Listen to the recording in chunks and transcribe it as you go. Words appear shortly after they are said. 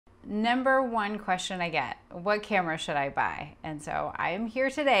Number one question I get, what camera should I buy? And so I am here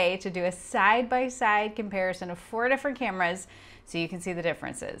today to do a side-by-side comparison of 4 different cameras so you can see the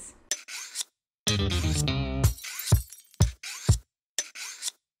differences.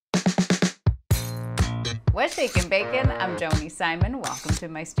 What's shakin' bacon? I'm Joni Simon. Welcome to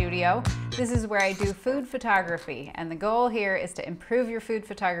my studio. This is where I do food photography, and the goal here is to improve your food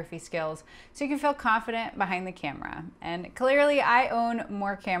photography skills so you can feel confident behind the camera. And clearly I own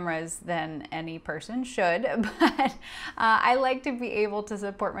more cameras than any person should, but I like to be able to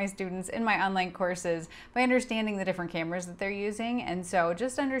support my students in my online courses by understanding the different cameras that they're using. And so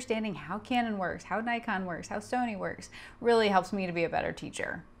just understanding how Canon works, how Nikon works, how Sony works really helps me to be a better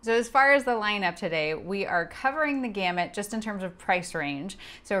teacher. So as far as the lineup today, we are covering the gamut just in terms of price range.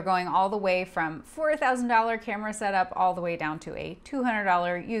 So we're going all the way from $4,000 camera setup all the way down to a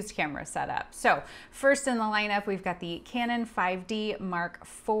 $200 used camera setup. So first in the lineup, we've got the Canon 5D Mark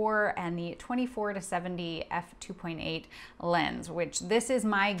IV and the 24-70 f2.8 lens, which this is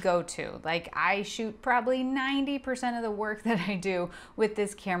my go-to. Like, I shoot probably 90% of the work that I do with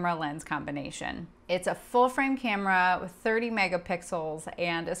this camera lens combination. It's a full frame camera with 30 megapixels,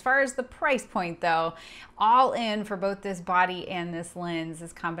 and as far as the price point though, all in for both this body and this lens,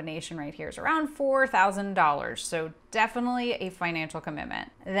 this combination right here is around $4,000, so definitely a financial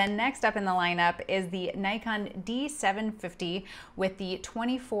commitment. Then next up in the lineup is the Nikon D750 with the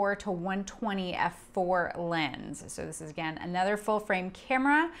 24-120 f4 lens. So this is again another full frame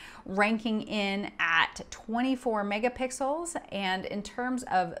camera ranking in at 24 megapixels, and in terms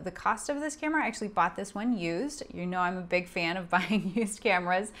of the cost of this camera, I actually bought this one used. You know I'm a big fan of buying used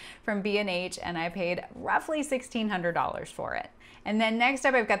cameras from B&H, and I paid roughly $1,600 for it. And then next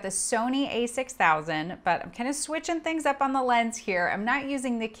up, I've got the Sony a6000, but I'm kind of switching things up on the lens here. I'm not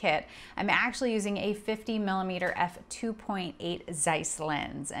using the kit. I'm actually using a 50mm f2.8 Zeiss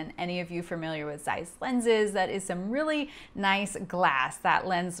lens. And any of you familiar with Zeiss lenses, that is some really nice glass. That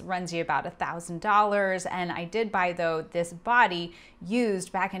lens runs you about $1,000. And I did buy, though, this body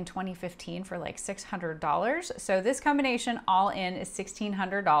used back in 2015 for like $600. So this combination all in is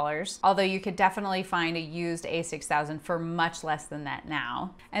 $1,600, although you could definitely find a used a6000 for much less than that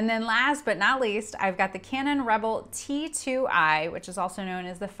now. And then last but not least, I've got the Canon Rebel T2i, which is also known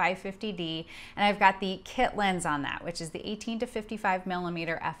as the 550D, and I've got the kit lens on that, which is the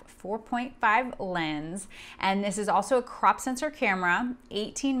 18-55mm f4.5 lens. And this is also a crop sensor camera,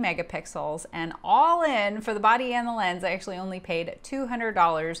 18 megapixels, and all in for the body and the lens, I actually only paid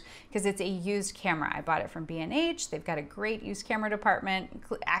 $200 because it's a used camera. I bought it from B&H. They've got a great used camera department.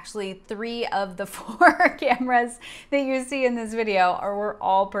 Actually, 3 of the 4 cameras that you see in this video were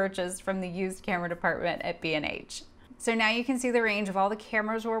all purchased from the used camera department at B&H. So now you can see the range of all the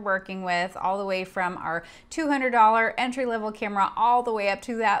cameras we're working with, all the way from our $200 entry-level camera all the way up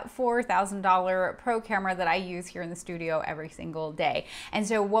to that $4,000 pro camera that I use here in the studio every single day. And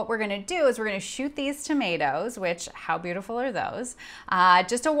so what we're gonna do is we're gonna shoot these tomatoes, which, how beautiful are those?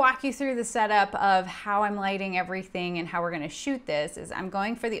 Just to walk you through the setup of how I'm lighting everything and how we're gonna shoot this is I'm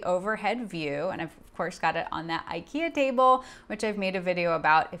going for the overhead view, and I've of course got it on that IKEA table, which I've made a video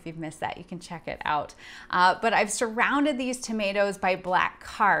about. If you've missed that, you can check it out. But I've surrounded these tomatoes by black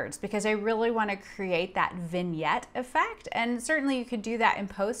cards because I really want to create that vignette effect. And certainly you could do that in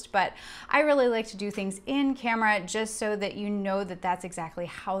post, but I really like to do things in camera just so that you know that that's exactly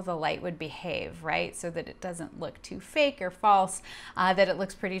how the light would behave, right? So that it doesn't look too fake or false, that it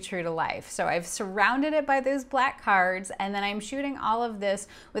looks pretty true to life. So I've surrounded it by those black cards, and then I'm shooting all of this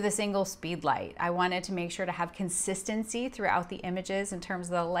with a single speed light. I wanted to make sure to have consistency throughout the images in terms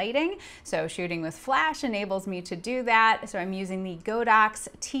of the lighting. So shooting with flash enables me to do that. So I'm using the Godox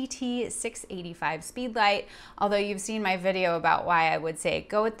TT685 speed light, although you've seen my video about why I would say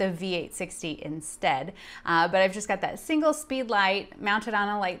go with the V860 instead. But I've just got that single speed light mounted on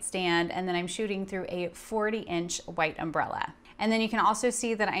a light stand, and then I'm shooting through a 40-inch white umbrella. And then you can also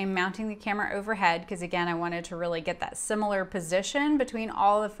see that I'm mounting the camera overhead because, again, I wanted to really get that similar position between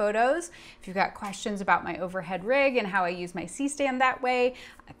all the photos. If you've got questions about my overhead rig and how I use my C-stand that way,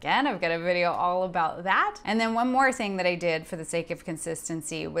 again, I've got a video all about that. And then one more thing that I did for the sake of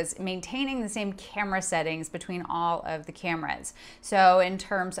consistency was maintaining the same camera settings between all of the cameras. So in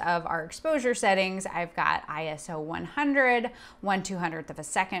terms of our exposure settings, I've got ISO 100, 1/200th of a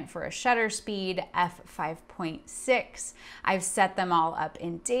second for a shutter speed, f5.6. I've set them all up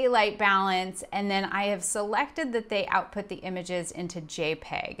in daylight balance, and then I have selected that they output the images into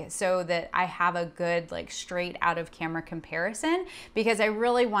JPEG so that I have a good like straight out of camera comparison, because I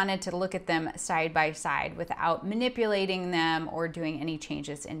really wanted to look at them side by side without manipulating them or doing any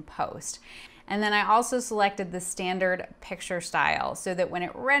changes in post. And then I also selected the standard picture style so that when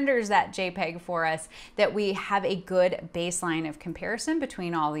it renders that JPEG for us, that we have a good baseline of comparison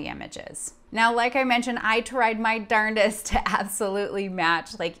between all the images. Now, like I mentioned, I tried my darndest to absolutely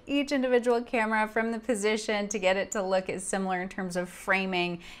match like each individual camera from the position to get it to look as similar in terms of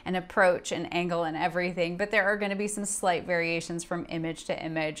framing and approach and angle and everything. But there are going to be some slight variations from image to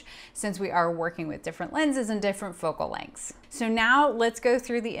image since we are working with different lenses and different focal lengths. So now let's go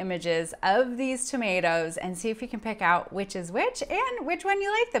through the images of these tomatoes and see if you can pick out which is which and which one you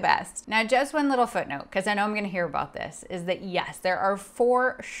like the best. Now, just one little footnote, because I know I'm going to hear about this, is that yes, there are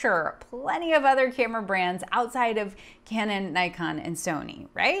for sure plenty of other camera brands outside of Canon, Nikon, and Sony,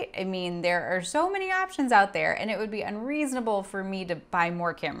 right? I mean, there are so many options out there, and it would be unreasonable for me to buy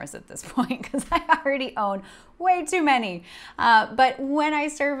more cameras at this point because I already own way too many. But when I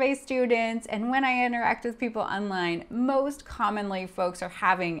survey students and when I interact with people online, most commonly folks are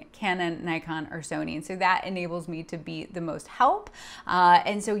having Canon, Nikon, or Sony. And so that enables me to be the most help.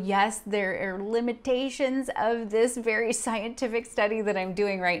 And so yes, there are limitations of this very scientific study that I'm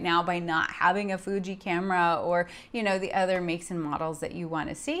doing right now by not having a Fuji camera or, you know, the other makes and models that you want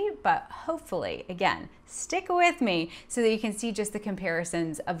to see. But hopefully, again, stick with me so that you can see just the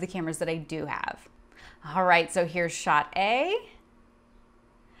comparisons of the cameras that I do have. All right, so here's shot A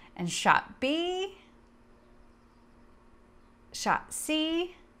and shot B, shot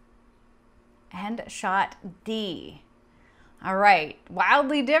C, and shot D. All right,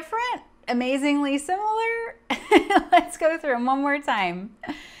 wildly different, amazingly similar. Let's go through them one more time.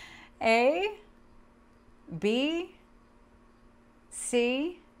 A, B,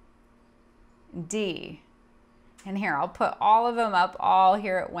 C, D. And here, I'll put all of them up all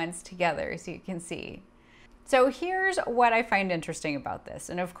here at once together so you can see. So here's what I find interesting about this.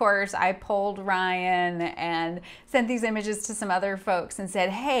 And of course, I polled Ryan and sent these images to some other folks and said,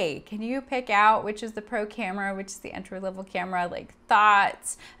 hey, can you pick out which is the pro camera, which is the entry-level camera, like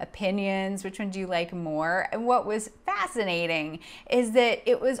thoughts, opinions, which one do you like more? And what was fascinating is that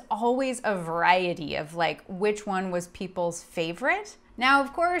it was always a variety of like which one was people's favorite. Now,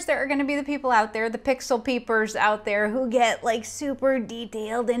 of course, there are going to be the people out there, the pixel peepers out there who get like super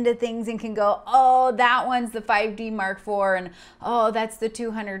detailed into things and can go, oh, that one's the 5D Mark IV and oh, that's the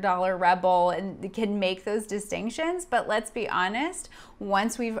 $200 Rebel, and can make those distinctions. But let's be honest,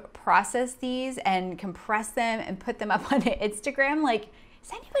 once we've processed these and compressed them and put them up on Instagram, like,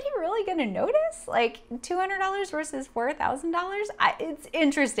 is anybody really going to notice? Like $200 versus $4,000? It's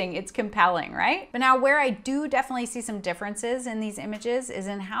interesting. It's compelling, right? But now where I do definitely see some differences in these images is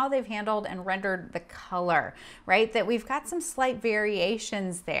in how they've handled and rendered the color, right? That we've got some slight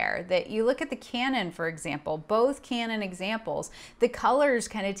variations there. That you look at the Canon, for example, both Canon examples, the colors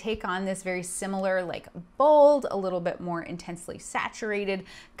kind of take on this very similar, like bold, a little bit more intensely saturated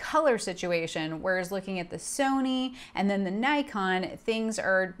color situation. Whereas looking at the Sony and then the Nikon, things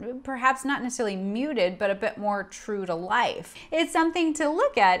are perhaps not necessarily muted, but a bit more true to life. It's something to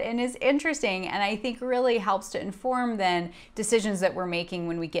look at and is interesting, and I think really helps to inform then decisions that we're making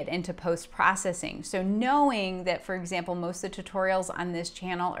when we get into post-processing. So knowing that, for example, most of the tutorials on this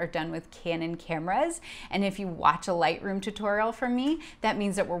channel are done with Canon cameras, and if you watch a Lightroom tutorial from me, that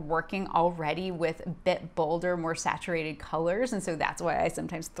means that we're working already with a bit bolder, more saturated colors, and so that's why I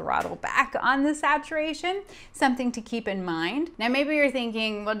sometimes throttle back on the saturation. Something to keep in mind. Now maybe you're thinking,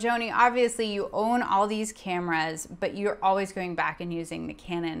 well, Joni, obviously you own all these cameras, but you're always going back and using the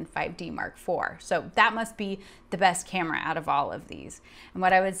Canon 5D Mark IV. So that must be the best camera out of all of these. And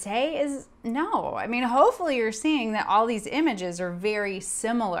what I would say is no. I mean, hopefully you're seeing that all these images are very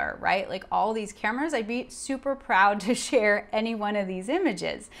similar, right? Like all these cameras, I'd be super proud to share any one of these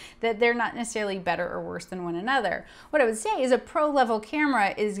images, that they're not necessarily better or worse than one another. What I would say is a pro level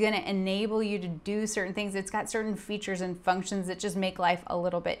camera is going to enable you to do certain things. It's got certain features and functions that just make life a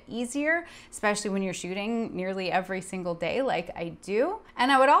little bit easier, especially when you're shooting nearly every single day like I do.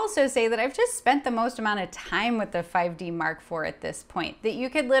 And I would also say that I've just spent the most amount of time with the 5D Mark IV at this point, that you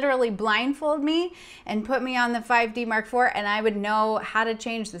could literally blindfold me and put me on the 5D Mark IV and I would know how to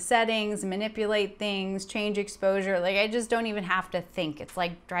change the settings, manipulate things, change exposure. Like I just don't even have to think. It's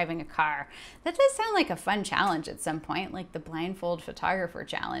like driving a car. That does sound like a fun challenge at some point, like the blindfold photographer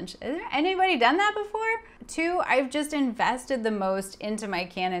challenge. Has anybody done that before? 2, I've just invested the most into my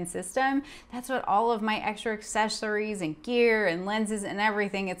Canon system. That's what all of my extra accessories and gear and lenses and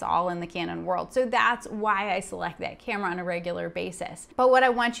everything, it's all in the Canon world. So that's why I select that camera on a regular basis. But what I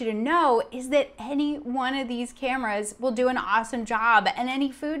want you to know is that any one of these cameras will do an awesome job, and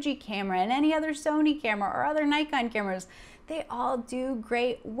any Fuji camera and any other Sony camera or other Nikon cameras, they all do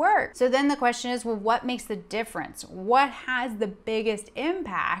great work. So then the question is, well, what makes the difference? What has the biggest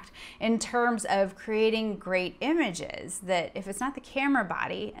impact in terms of creating great images? That if it's not the camera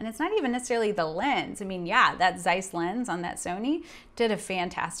body, and it's not even necessarily the lens, I mean, yeah, that Zeiss lens on that Sony did a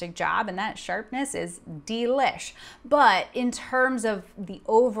fantastic job, and that sharpness is delish. But in terms of the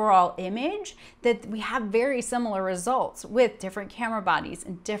overall image, that we have very similar results with different camera bodies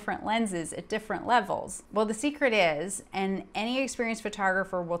and different lenses at different levels. Well, the secret is, and any experienced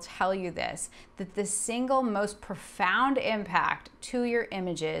photographer will tell you this, that the single most profound impact to your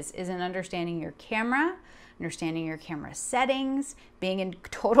images is in understanding your camera, understanding your camera settings, being in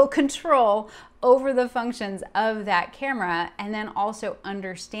total control over the functions of that camera, and then also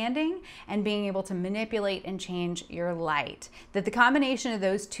understanding and being able to manipulate and change your light. That the combination of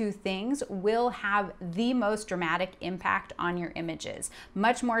those two things will have the most dramatic impact on your images,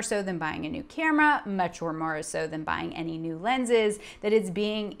 much more so than buying a new camera, much more so than buying any new lenses, that it's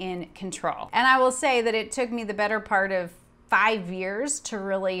being in control. And I will say that it took me the better part of 5 years to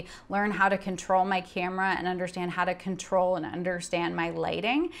really learn how to control my camera and understand how to control and understand my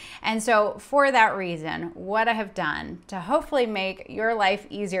lighting. And so for that reason, what I have done to hopefully make your life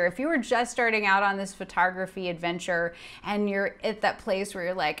easier, if you were just starting out on this photography adventure and you're at that place where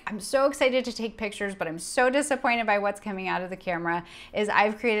you're like, I'm so excited to take pictures, but I'm so disappointed by what's coming out of the camera, is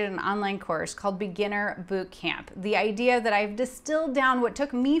I've created an online course called Beginner Boot Camp. The idea that I've distilled down what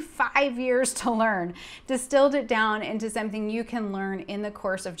took me 5 years to learn, distilled it down into something you can learn in the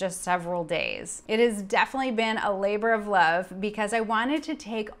course of just several days. It has definitely been a labor of love because I wanted to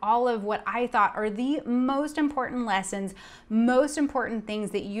take all of what I thought are the most important lessons, most important things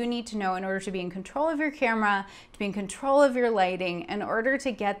that you need to know in order to be in control of your camera, to be in control of your lighting, in order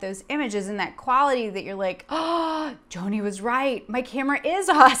to get those images and that quality that you're like, oh, Joni was right, my camera is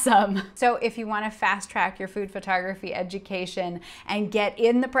awesome. So if you want to fast track your food photography education and get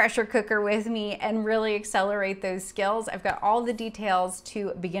in the pressure cooker with me and really accelerate those skills, I've got all the details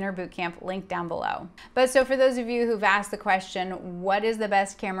to Beginner Bootcamp linked down below. But so for those of you who've asked the question, what is the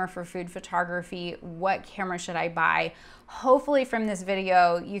best camera for food photography? What camera should I buy? Hopefully from this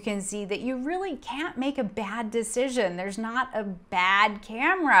video, you can see that you really can't make a bad decision. There's not a bad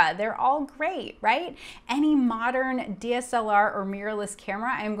camera. They're all great, right? Any modern DSLR or mirrorless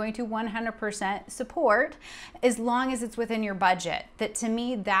camera, I'm going to 100% support as long as it's within your budget. That to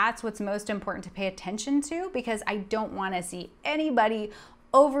me, that's what's most important to pay attention to, because I don't want to see anybody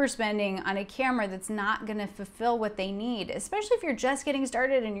overspending on a camera that's not going to fulfill what they need, especially if you're just getting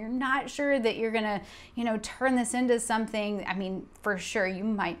started and you're not sure that you're going to, turn this into something. I mean, for sure, you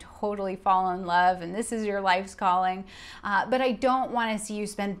might totally fall in love and this is your life's calling, but I don't want to see you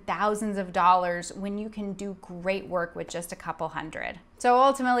spend thousands of dollars when you can do great work with just a couple hundred. So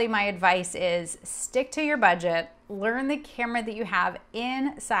ultimately, my advice is stick to your budget, learn the camera that you have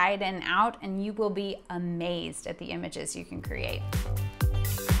inside and out, and you will be amazed at the images you can create.